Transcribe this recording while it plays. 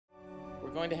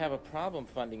going to have a problem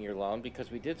funding your loan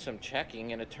because we did some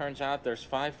checking and it turns out there's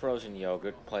 5 frozen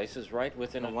yogurt places right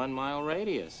within a 1-mile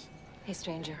radius. Hey,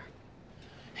 stranger.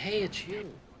 Hey, it's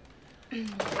you.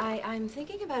 I'm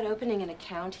thinking about opening an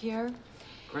account here.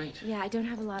 Great. Yeah, I don't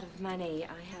have a lot of money.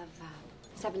 I have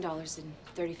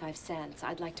 $7.35.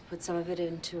 I'd like to put some of it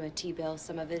into a T-bill,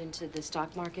 some of it into the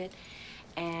stock market,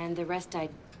 and the rest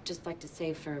I'd just like to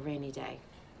save for a rainy day.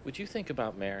 Would you think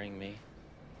about marrying me?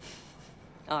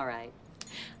 All right.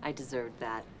 I deserved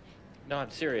that. No,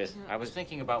 I'm serious. I was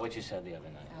thinking about what you said the other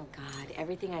night. Oh, God.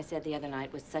 Everything I said the other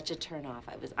night was such a turnoff.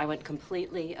 I went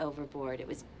completely overboard. It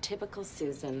was typical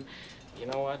Susan. You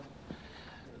know what?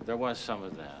 There was some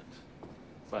of that.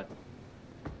 But,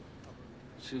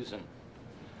 Susan,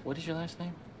 what is your last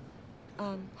name?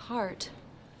 Hart.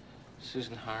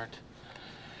 Susan Hart.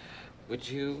 Would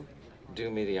you do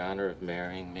me the honor of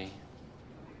marrying me?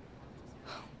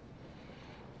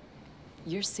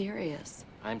 You're serious.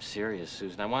 I'm serious,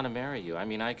 Susan. I want to marry you. I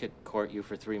mean, I could court you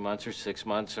for 3 months or 6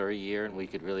 months or a year, and we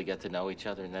could really get to know each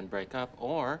other and then break up.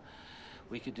 Or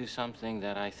we could do something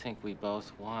that I think we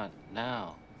both want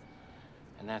now,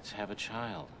 and that's have a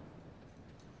child.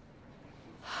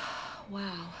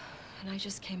 Wow. And I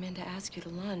just came in to ask you to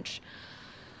lunch.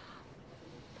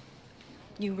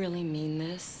 You really mean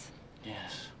this?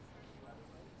 Yes.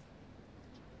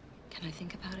 Can I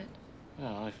think about it?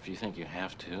 Well, if you think you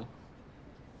have to.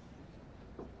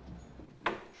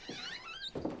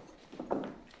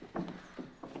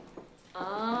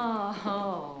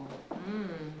 Oh,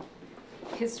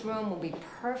 This room will be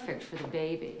perfect for the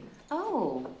baby.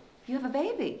 Oh, you have a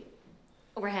baby.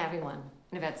 We're having one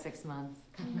in about 6 months.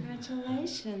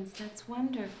 Congratulations. That's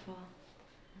wonderful.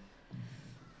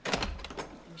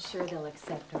 I'm sure they'll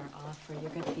accept our offer.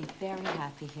 You're going to be very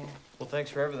happy here. Well,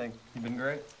 thanks for everything. You've been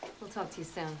great. We'll talk to you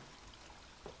soon.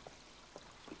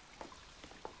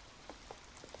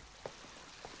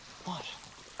 What?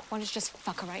 Why don't you just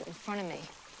fuck her right in front of me?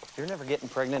 You're never getting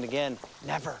pregnant again.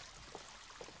 Never.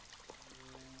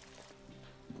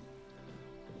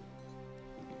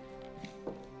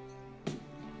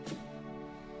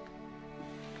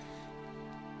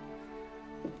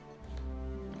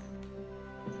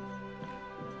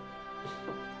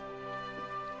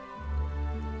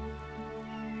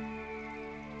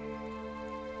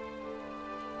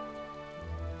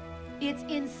 It's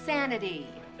insanity.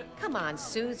 Come on,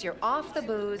 Suze, you're off the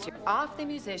booze, you're off the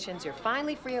musicians, you're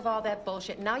finally free of all that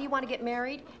bullshit. Now you want to get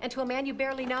married? And to a man you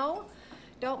barely know?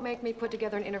 Don't make me put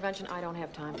together an intervention. I don't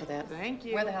have time for that. Thank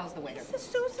you. Where the hell's the waiter? This is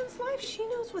Susan's life. She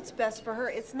knows what's best for her.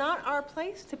 It's not our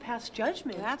place to pass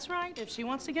judgment. That's right. If she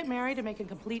wants to get married and make a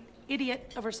complete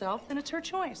idiot of herself, then it's her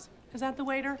choice. Is that the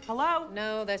waiter? Hello?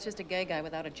 No, that's just a gay guy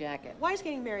without a jacket. Why is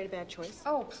getting married a bad choice?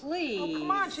 Oh, please. Oh,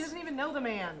 come on. She doesn't even know the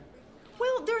man.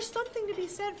 Well, there's something to be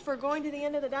said for going to the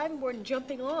end of the diving board and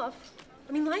jumping off.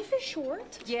 I mean, life is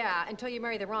short. Yeah, until you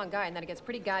marry the wrong guy, and then it gets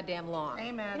pretty goddamn long.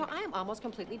 Amen. You know, I am almost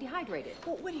completely dehydrated.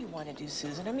 Well, what do you want to do,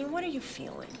 Susan? I mean, what are you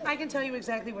feeling? I can tell you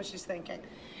exactly what she's thinking.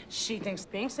 She thinks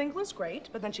being single is great,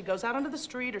 but then she goes out onto the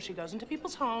street or she goes into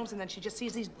people's homes and then she just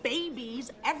sees these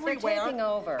babies everywhere. They're taking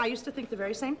over. I used to think the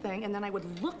very same thing, and then I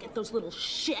would look at those little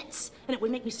shits and it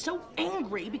would make me so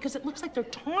angry because it looks like they're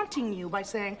taunting you by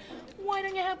saying, why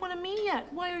don't you have one of me yet?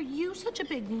 Why are you such a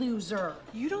big loser?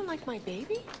 You don't like my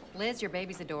baby? Liz, your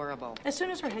baby's adorable. As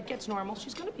soon as her head gets normal,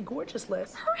 she's gonna be gorgeous,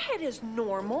 Liz. Her head is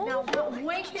normal. Now,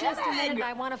 wait Just a minute,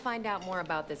 I want to find out more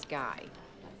about this guy.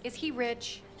 Is he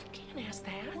rich? You can't ask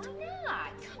that. Why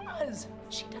not? Because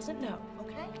she doesn't know,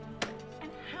 okay? And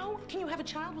how can you have a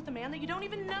child with a man that you don't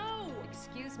even know?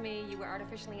 Excuse me, you were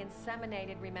artificially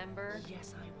inseminated, remember?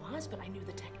 Yes, I was, but I knew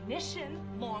the technician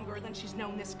longer than she's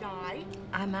known this guy.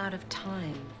 I'm out of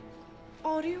time.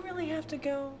 Oh, do you really have to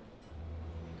go?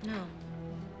 No.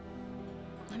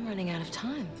 I'm running out of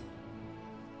time.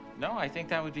 No, I think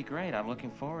that would be great. I'm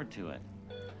looking forward to it.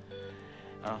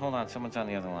 Hold on, someone's on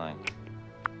the other line.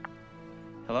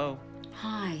 Hello?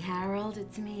 Hi, Harold,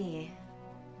 it's me.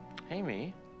 Hey,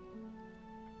 me.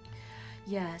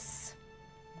 Yes.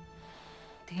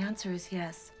 The answer is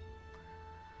yes.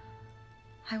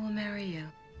 I will marry you.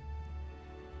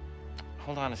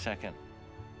 Hold on a second.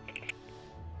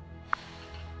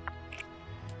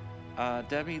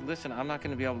 Debbie, listen, I'm not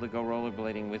going to be able to go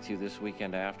rollerblading with you this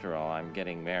weekend after all. I'm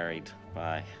getting married.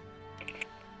 Bye.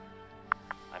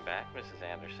 I'm back, Mrs.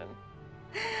 Anderson.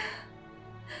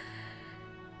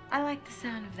 I like the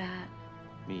sound of that.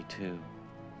 Me too.